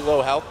slightly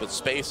low health, but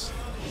space.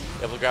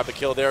 Able to grab the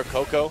kill there.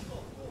 Coco.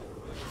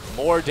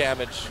 More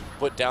damage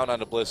put down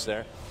onto Bliss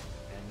there.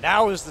 And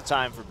now is the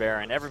time for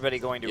Baron. Everybody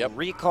going to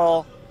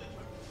recall.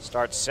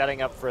 Start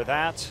setting up for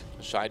that.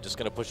 Shy just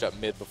going to push up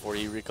mid before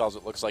he recalls,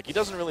 it looks like. He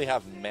doesn't really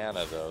have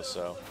mana, though,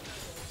 so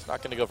it's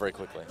not going to go very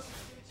quickly.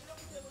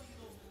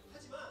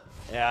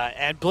 Yeah,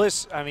 and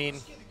Bliss, I mean,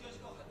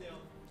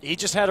 he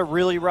just had a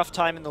really rough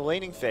time in the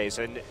laning phase,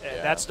 and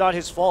that's not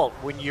his fault.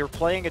 When you're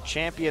playing a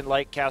champion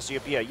like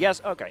Cassiopeia,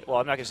 yes, okay, well,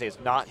 I'm not going to say it's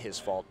not his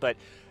fault, but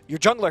your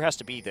jungler has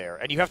to be there,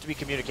 and you have to be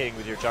communicating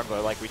with your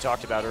jungler like we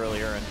talked about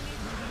earlier. And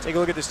take a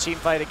look at this team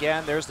fight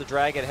again. There's the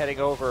dragon heading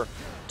over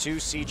to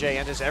CJ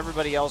Entus,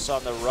 everybody else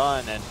on the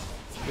run, and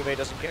Kuve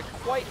doesn't get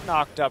quite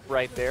knocked up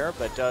right there,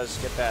 but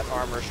does get that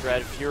armor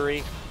shred.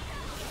 Fury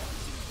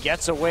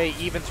gets away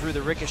even through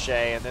the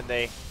ricochet, and then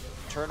they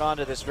turn on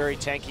to this very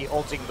tanky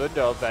ulting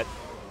Mundo, but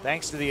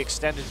thanks to the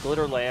extended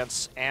Glitter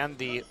Lance and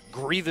the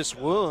grievous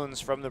wounds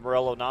from the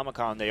Morello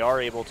Nomicon, they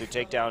are able to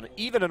take down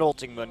even an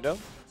ulting Mundo.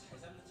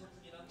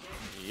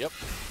 Yep.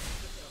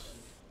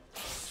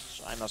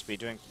 Shy must be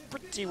doing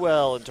pretty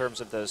well in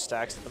terms of those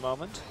stacks at the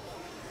moment.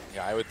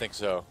 Yeah, I would think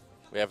so.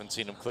 We haven't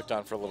seen him clicked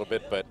on for a little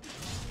bit, but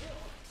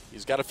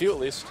he's got a few at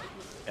least.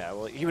 Yeah,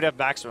 well, he would have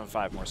maximum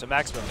 5 more, so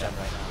maximum 10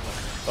 right now.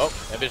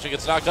 Oh, Ambition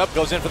gets knocked up,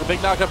 goes in for the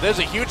big knock up. There's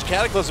a huge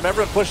Cataclysm.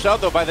 Everyone pushed out,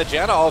 though, by the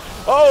Janna ult.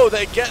 Oh,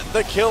 they get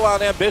the kill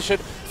on Ambition.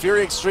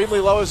 Fury extremely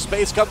low as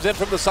space comes in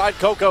from the side.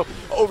 Coco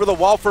over the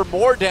wall for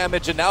more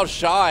damage, and now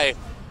Shy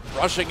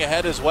rushing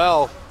ahead as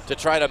well to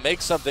try to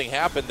make something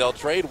happen. They'll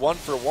trade 1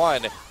 for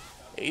 1.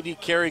 AD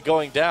carry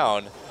going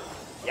down.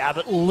 Yeah,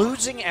 but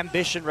losing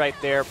Ambition right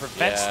there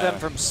prevents them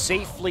from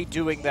safely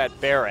doing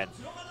that Baron.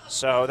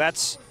 So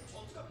that's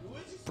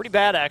pretty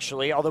bad,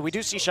 actually, although we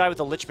do see Shy with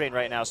the Lichbane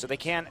right now, so they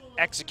can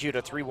execute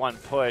a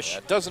 3-1 push.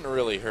 It doesn't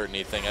really hurt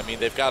anything. I mean,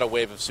 they've got a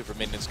wave of super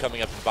minions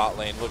coming up in bot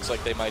lane. Looks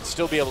like they might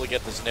still be able to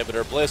get this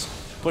inhibitor. Bliss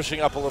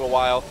pushing up a little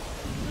while.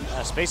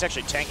 Space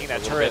actually tanking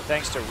that turret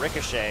thanks to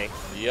Ricochet.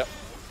 Yep.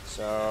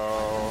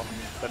 So,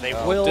 but they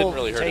will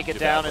really take it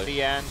down in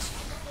the end.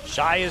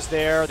 Shy is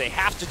there. They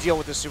have to deal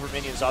with the super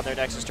minions on their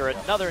Nexus turret.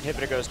 Another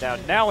inhibitor goes down.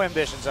 Now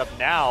Ambition's up.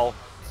 Now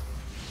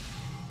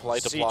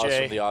polite applause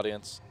from the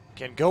audience.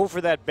 Can go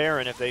for that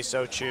Baron if they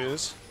so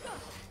choose.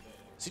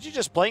 CJ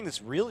just playing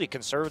this really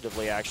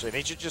conservatively, actually.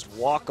 They should just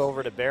walk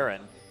over to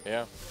Baron.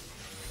 Yeah.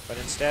 But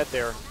instead,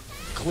 they're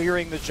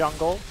clearing the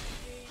jungle,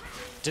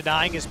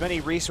 denying as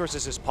many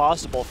resources as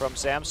possible from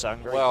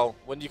Samsung. Well,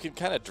 when you can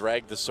kind of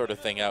drag this sort of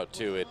thing out,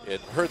 too,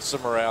 it hurts the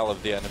morale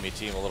of the enemy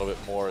team a little bit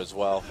more as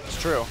well.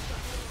 It's true.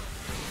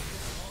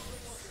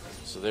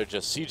 So they're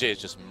just, CJ is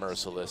just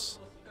merciless.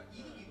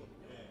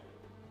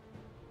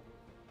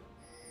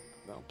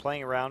 Well,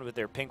 playing around with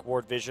their pink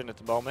ward vision at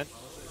the moment.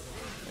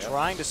 Yep.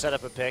 Trying to set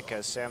up a pick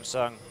as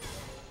Samsung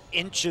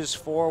inches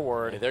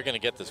forward. Hey, they're going to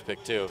get this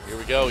pick, too. Here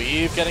we go.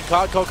 Eve getting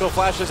caught. Coco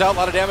flashes out. A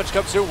lot of damage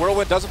comes through.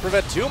 Whirlwind doesn't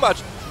prevent too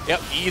much.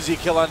 Yep, easy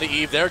kill onto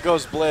Eve. There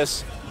goes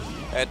Bliss.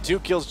 And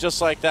 2 kills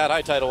just like that.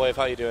 Hi, Tidal Wave.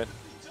 How you doing?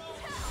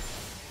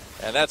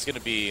 And that's going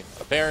to be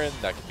a Baron,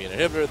 that could be an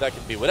inhibitor, that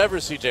could be whatever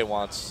CJ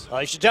wants.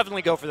 You should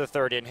definitely go for the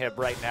third inhib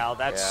right now.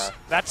 That's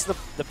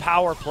the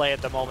power play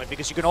at the moment,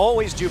 because you can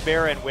always do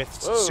Baron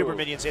with super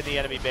minions in the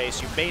enemy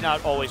base. You may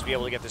not always be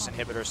able to get this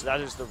inhibitor, so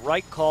that is the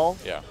right call.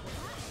 Yeah.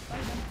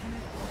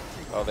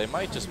 Oh, they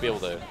might just be able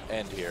to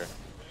end here.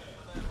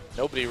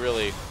 Nobody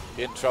really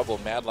in trouble.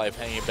 Mad Life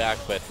hanging back,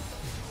 but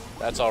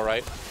that's all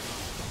right.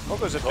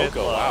 Coco's a bit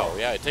low. Wow,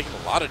 yeah, taking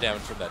a lot of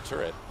damage from that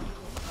turret.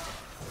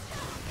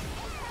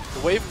 The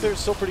wave clear is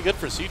still pretty good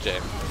for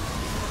CJ.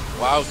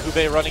 Wow,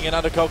 Kube running in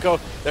onto Coco.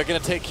 They're going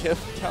to take him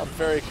down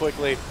very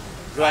quickly.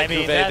 Right,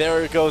 Kube,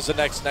 there goes the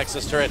next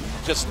Nexus turret.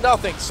 Just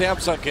nothing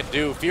Samsung can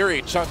do.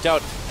 Fury chunked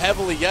out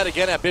heavily yet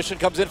again. Ambition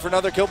comes in for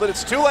another kill, but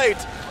it's too late.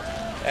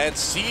 And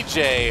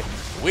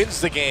CJ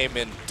wins the game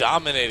in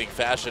dominating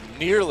fashion,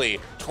 nearly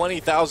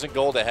 20,000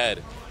 gold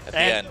ahead at the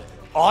end.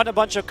 On a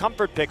bunch of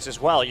comfort picks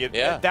as well.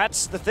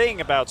 That's the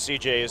thing about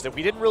CJ, is that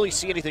we didn't really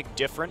see anything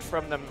different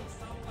from them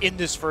in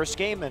this first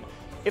game. And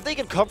if they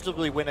can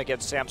comfortably win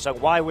against Samsung,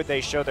 why would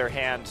they show their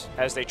hand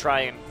as they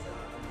try and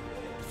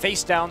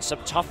face down some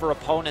tougher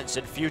opponents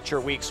in future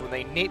weeks when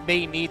they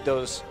may need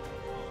those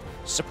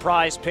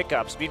surprise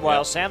pickups?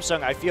 Meanwhile,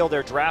 Samsung, I feel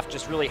their draft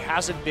just really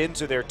hasn't been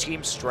to their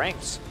team's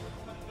strengths.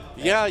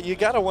 Yeah, you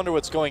got to wonder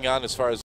what's going on as far as